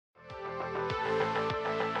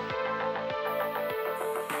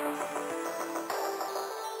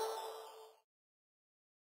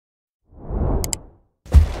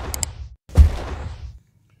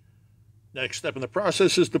Next step in the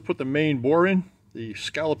process is to put the main bore in, the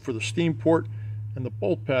scallop for the steam port, and the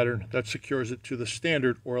bolt pattern that secures it to the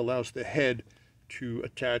standard or allows the head to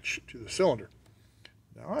attach to the cylinder.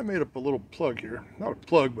 Now I made up a little plug here, not a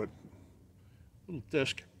plug but a little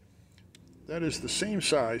disc that is the same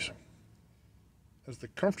size as the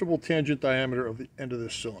comfortable tangent diameter of the end of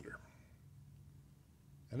this cylinder.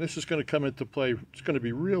 And this is going to come into play. It's going to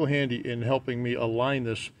be real handy in helping me align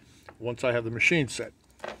this once I have the machine set.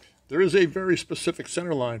 There is a very specific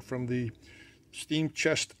center line from the steam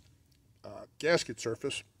chest gasket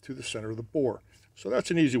surface to the center of the bore. So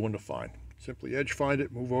that's an easy one to find. Simply edge find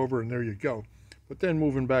it, move over, and there you go. But then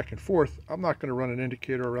moving back and forth, I'm not going to run an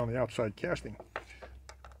indicator around the outside casting.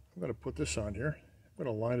 I'm going to put this on here. I'm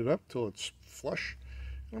going to line it up till it's flush.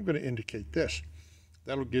 And I'm going to indicate this.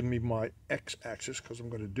 That'll give me my x-axis because I'm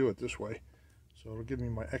going to do it this way. So it'll give me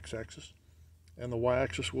my x-axis. And the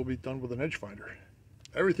y-axis will be done with an edge finder.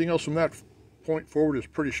 Everything else from that point forward is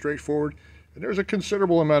pretty straightforward. And there's a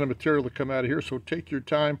considerable amount of material to come out of here, so take your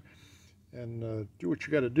time and do what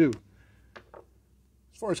you got to do.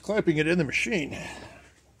 As far as clamping it in the machine,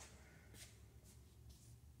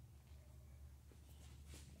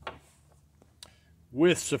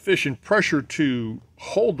 with sufficient pressure to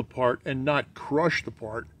hold the part and not crush the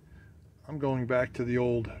part, I'm going back to the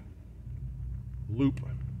old loop,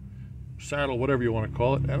 saddle, whatever you want to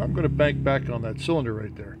call it, and I'm going to bank back on that cylinder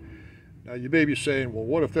right there. Now you may be saying, well,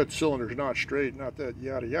 what if that cylinder's not straight, not that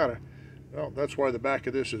yada yada? Well, that's why the back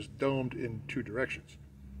of this is domed in two directions.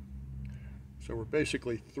 So we're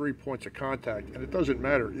basically 3 points of contact, and it doesn't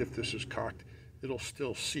matter if this is cocked. It'll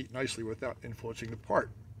still seat nicely without influencing the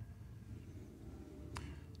part.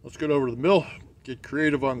 Let's get over to the mill, get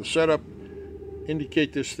creative on the setup,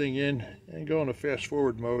 indicate this thing in, and go into fast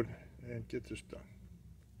forward mode and get this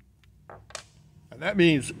done. And that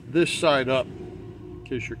means this side up, in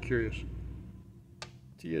case you're curious.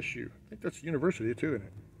 TSU. I think that's the university too, isn't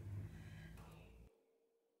it?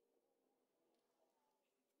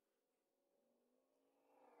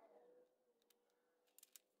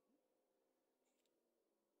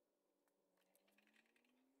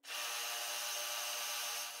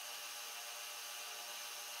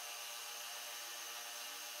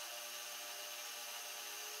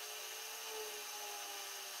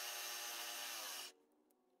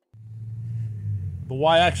 The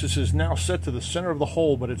y-axis is now set to the center of the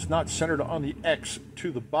hole, but it's not centered on the X to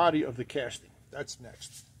the body of the casting. That's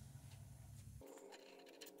next.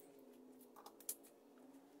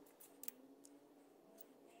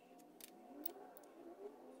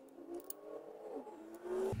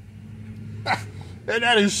 And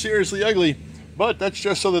that is seriously ugly, but that's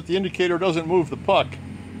just so that the indicator doesn't move the puck.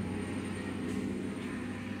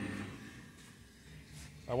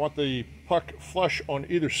 I want the puck flush on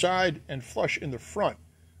either side and flush in the front.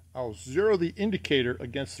 I'll zero the indicator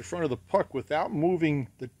against the front of the puck without moving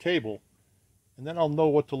the table, and then I'll know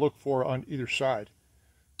what to look for on either side.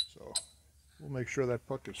 So we'll make sure that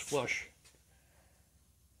puck is flush.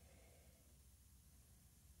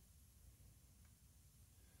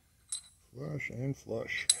 Flush and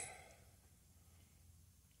flush.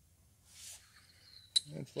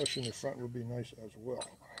 And flush in the front would be nice as well.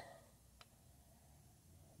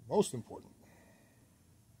 Most important.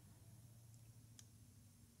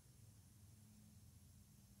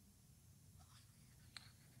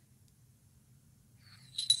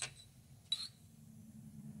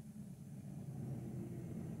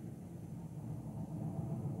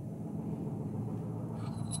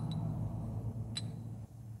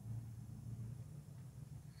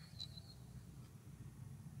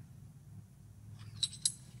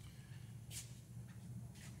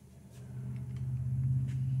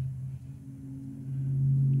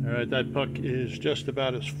 Alright, that puck is just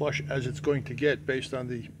about as flush as it's going to get based on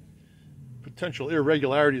the potential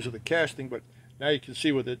irregularities of the casting, but now you can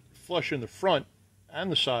see with it flush in the front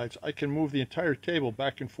and the sides, I can move the entire table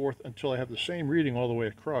back and forth until I have the same reading all the way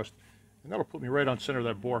across, and that'll put me right on center of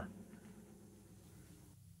that bore.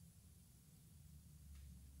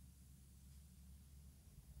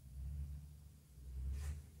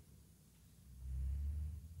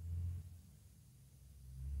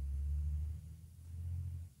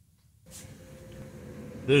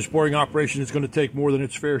 This boring operation is going to take more than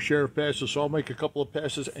its fair share of passes, so I'll make a couple of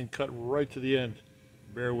passes and cut right to the end.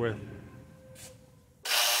 Bear with.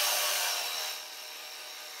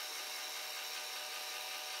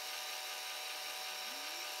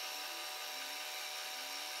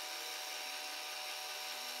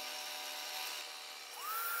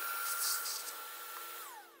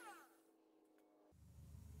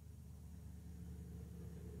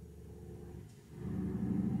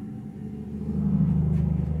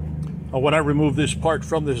 When I remove this part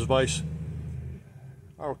from this vise,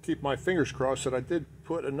 I'll keep my fingers crossed that I did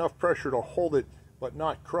put enough pressure to hold it but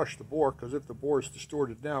not crush the bore, because if the bore is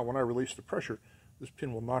distorted now, when I release the pressure, this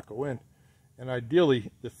pin will not go in. And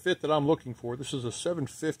ideally, the fit that I'm looking for, this is a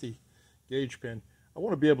 750 gauge pin. I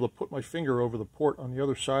want to be able to put my finger over the port on the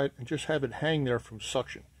other side and just have it hang there from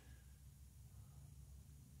suction.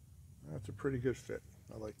 That's a pretty good fit.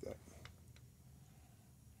 I like that.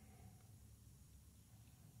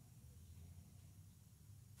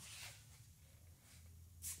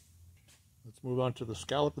 Let's move on to the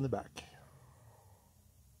scallop in the back.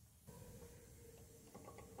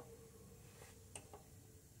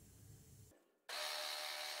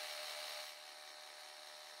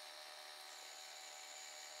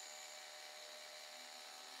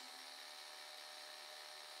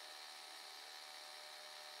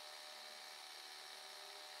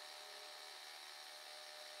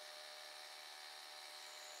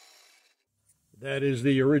 That is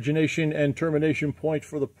the origination and termination point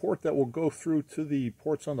for the port that will go through to the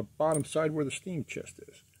ports on the bottom side where the steam chest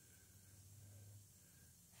is.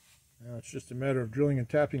 Now it's just a matter of drilling and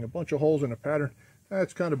tapping a bunch of holes in a pattern.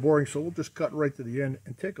 That's kind of boring, so we'll just cut right to the end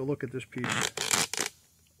and take a look at this piece.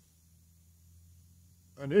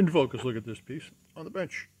 An in-focus look at this piece on the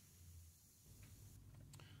bench.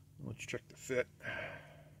 Let's check the fit.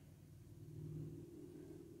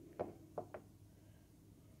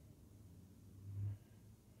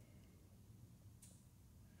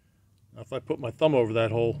 Now, if I put my thumb over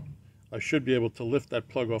that hole, I should be able to lift that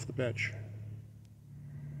plug off the bench.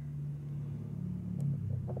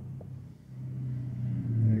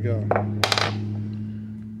 There you go. I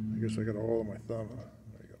guess I got a hole in my thumb.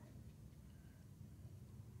 There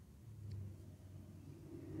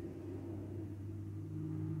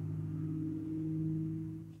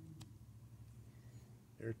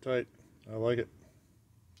you go. Airtight. I like it.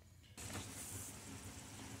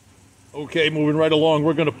 Okay, moving right along,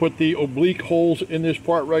 we're going to put the oblique holes in this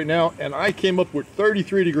part right now, and I came up with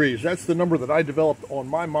 33 degrees. That's the number that I developed on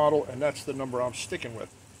my model, and that's the number I'm sticking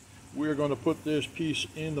with. We're going to put this piece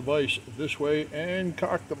in the vise this way and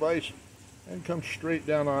cock the vise and come straight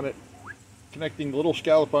down on it, connecting the little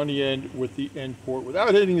scallop on the end with the end port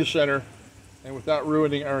without hitting the center and without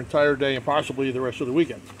ruining our entire day and possibly the rest of the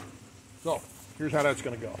weekend. So, here's how that's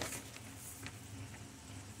going to go.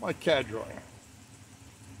 My CAD drawing.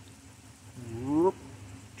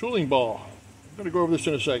 Tooling ball. I'm going to go over this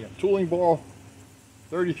in a second. Tooling ball,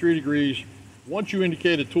 33 degrees. Once you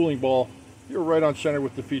indicate a tooling ball, you're right on center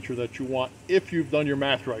with the feature that you want, if you've done your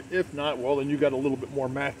math right. If not, well, then you got a little bit more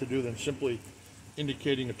math to do than simply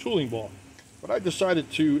indicating a tooling ball. But I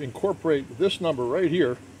decided to incorporate this number right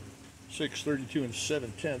here, 632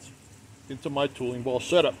 7/10, into my tooling ball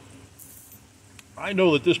setup. I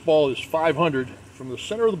know that this ball is 500 from the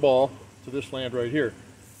center of the ball to this land right here.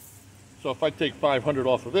 So if I take 500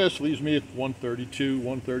 off of this, leaves me at 132,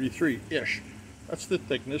 133-ish. That's the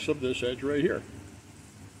thickness of this edge right here.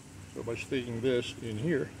 So by sticking this in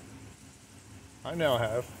here, I now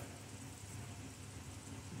have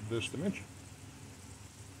this dimension.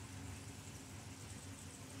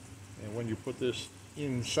 And when you put this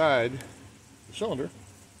inside the cylinder,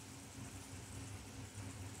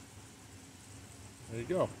 there you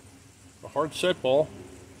go. The hard set ball,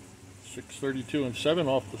 632 7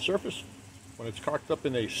 off the surface. When it's cocked up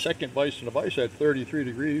in a second vise in a vise at 33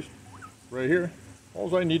 degrees, right here,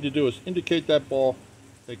 all I need to do is indicate that ball,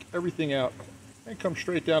 take everything out, and come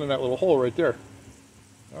straight down in that little hole right there.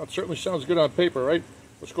 Now, it certainly sounds good on paper, right?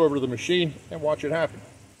 Let's go over to the machine and watch it happen.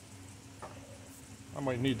 I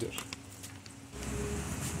might need this.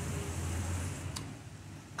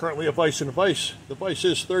 Currently a vise in a vise. The vise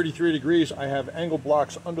is 33 degrees. I have angle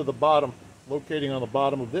blocks under the bottom, locating on the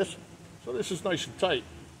bottom of this. So this is nice and tight.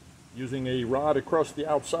 Using a rod across the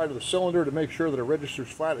outside of the cylinder to make sure that it registers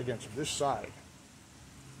flat against this side.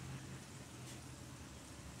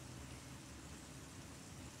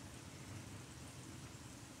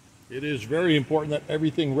 It is very important that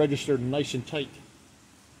everything registered nice and tight.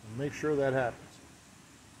 And make sure that happens.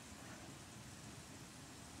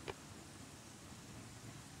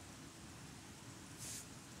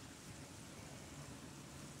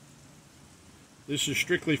 This is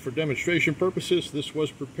strictly for demonstration purposes. This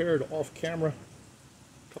was prepared off camera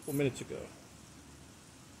a couple minutes ago.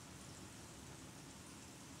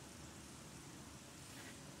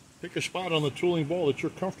 Pick a spot on the tooling ball that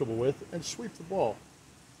you're comfortable with and sweep the ball.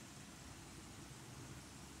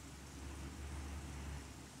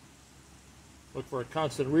 Look for a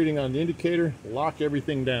constant reading on the indicator. Lock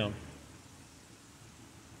everything down.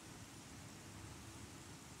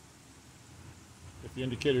 If the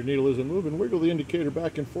indicator needle isn't moving, wiggle the indicator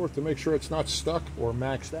back and forth to make sure it's not stuck or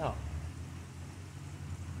maxed out.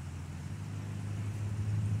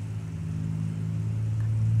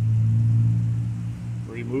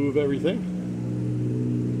 Remove everything.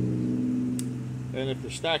 And if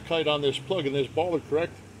the stack height on this plug and this ball are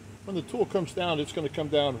correct, when the tool comes down, it's going to come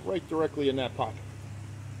down right directly in that pocket.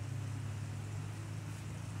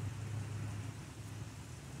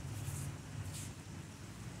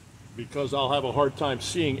 Because I'll have a hard time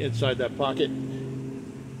seeing inside that pocket, I'm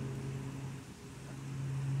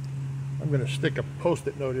going to stick a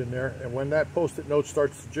post-it note in there, and when that post-it note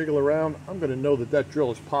starts to jiggle around, I'm going to know that that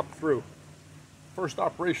drill has popped through. First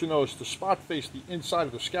operation though is to spot face the inside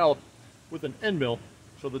of the scallop with an end mill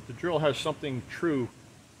so that the drill has something true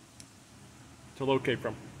to locate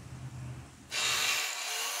from.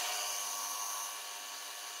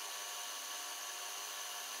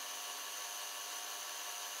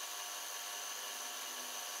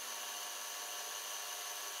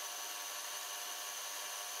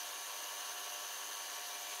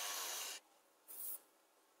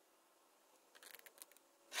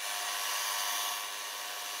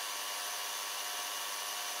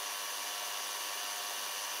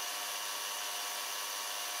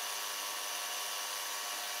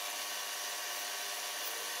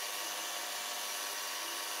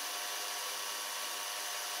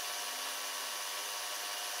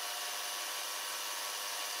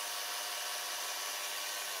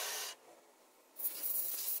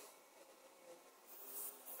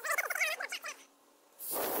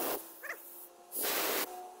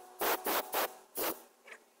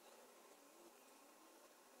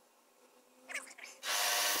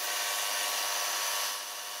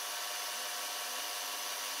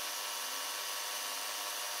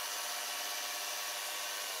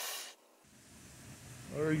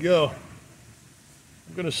 There you go.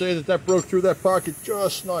 I'm going to say that that broke through that pocket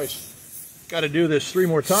just nice. Got to do this 3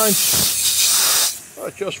 more times.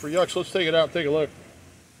 Just for yucks, let's take it out and take a look.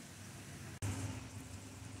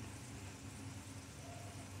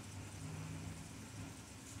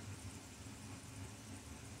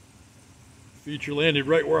 Feature landed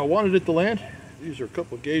right where I wanted it to land. These are a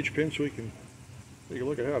couple of gauge pins so we can take a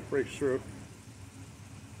look at how it breaks through.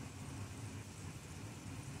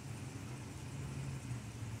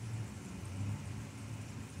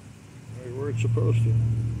 Right where it's supposed to.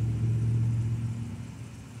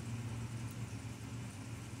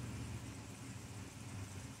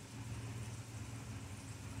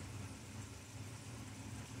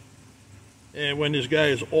 And when this guy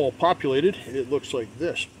is all populated, it looks like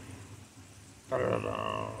this.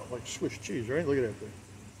 Like Swiss cheese, right? Look at that thing.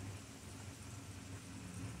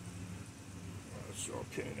 Let's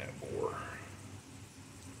okay that more.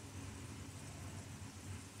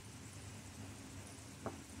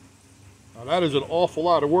 Now that is an awful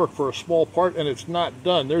lot of work for a small part, and it's not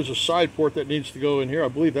done. There's a side port that needs to go in here. I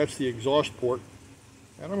believe that's the exhaust port.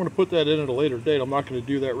 And I'm going to put that in at a later date. I'm not going to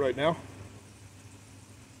do that right now.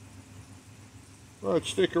 But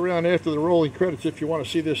stick around after the rolling credits if you want to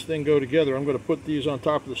see this thing go together. I'm going to put these on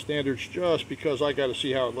top of the standards just because I got to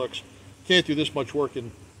see how it looks. Can't do this much work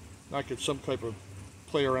and not get some type of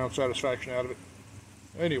play around satisfaction out of it.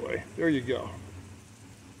 Anyway, there you go.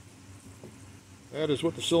 That is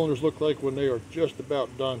what the cylinders look like when they are just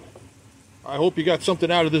about done. I hope you got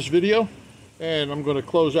something out of this video. And I'm going to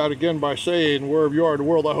close out again by saying, wherever you are in the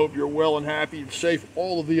world, I hope you're well and happy and safe.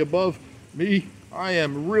 All of the above. Me, I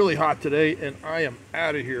am really hot today, and I am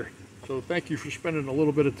out of here. So thank you for spending a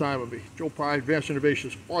little bit of time with me. Joe Pye, Advanced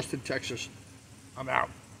Innovations, Austin, Texas. I'm out.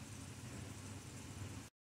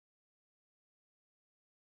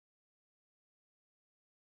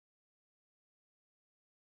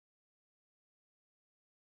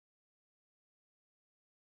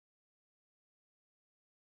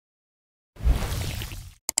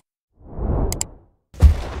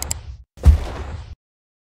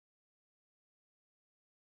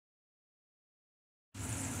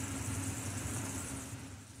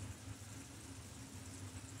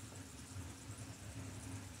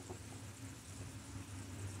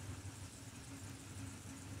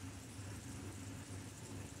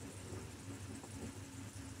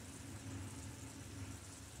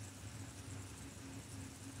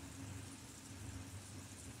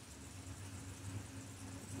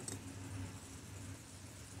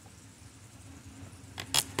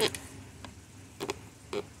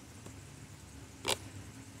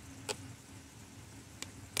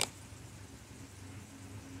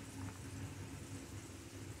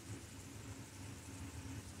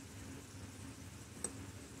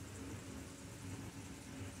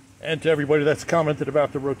 And to everybody that's commented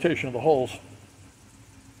about the rotation of the holes,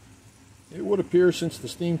 it would appear, since the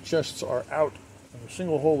steam chests are out and the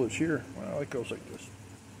single hole is here, well, it goes like this.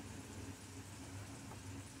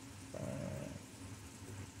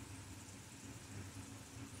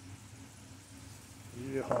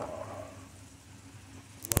 Yeah.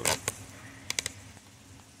 Love it.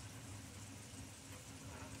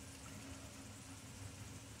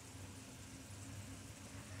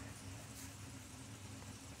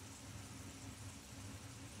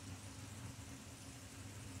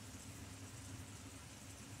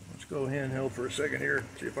 Let's go handheld for a second here,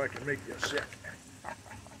 see if I can make you sick.